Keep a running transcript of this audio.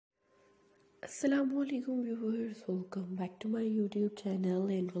Assalamualaikum viewers, welcome back to my YouTube channel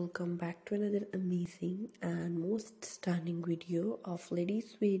and welcome back to another amazing and most stunning video of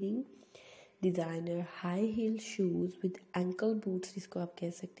ladies wearing designer high heel shoes with ankle boots, जिसको आप कह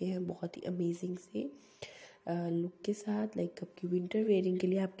सकते हैं बहुत ही amazing से look के साथ, like आपकी विंटर वेयरिंग के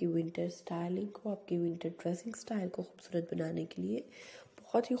लिए, आपकी विंटर स्टाइलिंग को, आपकी विंटर ड्रेसिंग स्टाइल को खूबसूरत बनाने के लिए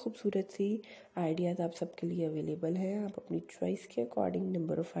बहुत ही खूबसूरत सी आइडियाज़ आप सबके लिए अवेलेबल हैं। आप अपनी चॉइस के अकॉर्डिंग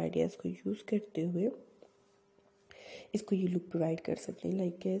नंबर ऑफ़ आइडियाज़ को यूज़ करते हुए इसको ये लुक प्रोवाइड कर सकते हैं।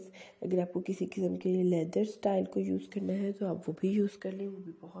 लाइक अगर आपको किसी किस्म के लिए लेदर स्टाइल को यूज़ करना है तो आप वो भी यूज़ कर लें, वो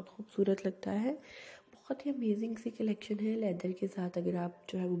भी बहुत खूबसूरत लगता है। बहुत ही अमेजिंग सी कलेक्शन है लेदर के साथ। अगर आप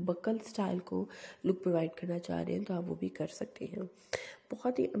जो है वो बकल स्टाइल को लुक प्रोवाइड करना चाह रहे हैं तो आप वो भी कर सकते हैं।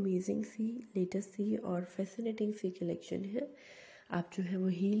 बहुत ही अमेजिंग सी, लेटेस्ट सी और फैसिनेटिंग सी कलेक्शन है। आप जो है वो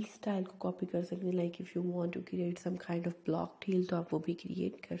हील स्टाइल को कॉपी कर सकते हैं। Like if you want to create some kind of blocked heal तो आप वो भी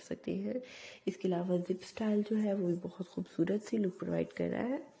क्रिएट कर सकते हैं। इसके अलावा जिप स्टाइल जो है वो भी बहुत खूबसूरत सी लुक प्रोवाइड कर रहा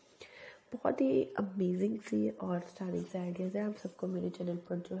है। बहुत ही अमेजिंग सी और स्टाइलिंग से आइडियाज़ हैं। आप सबको मेरे चैनल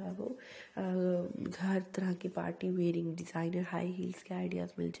पर जो है वो हर तरह की party wearing designer high heels के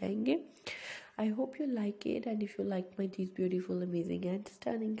आइडियाज़ मिल जाएंगे। I hope you like it, and if you like my these beautiful, amazing and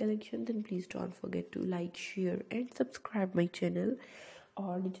stunning collection, then please don't forget to like, share and subscribe my channel।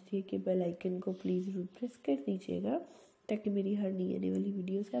 और नीचे दिए के bell icon को please ज़रूर press कर दीजिएगा ताकि मेरी हर नई आने वाली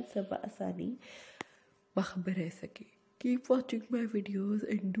वीडियो से आप सब आसानी बाखबर रह सके। Keep watching my videos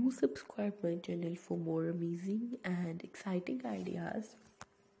and do subscribe my channel for more amazing and exciting ideas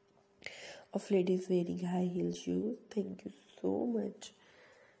of ladies wearing high heel shoes. Thank you so much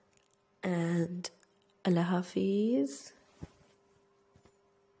and Allah Hafiz.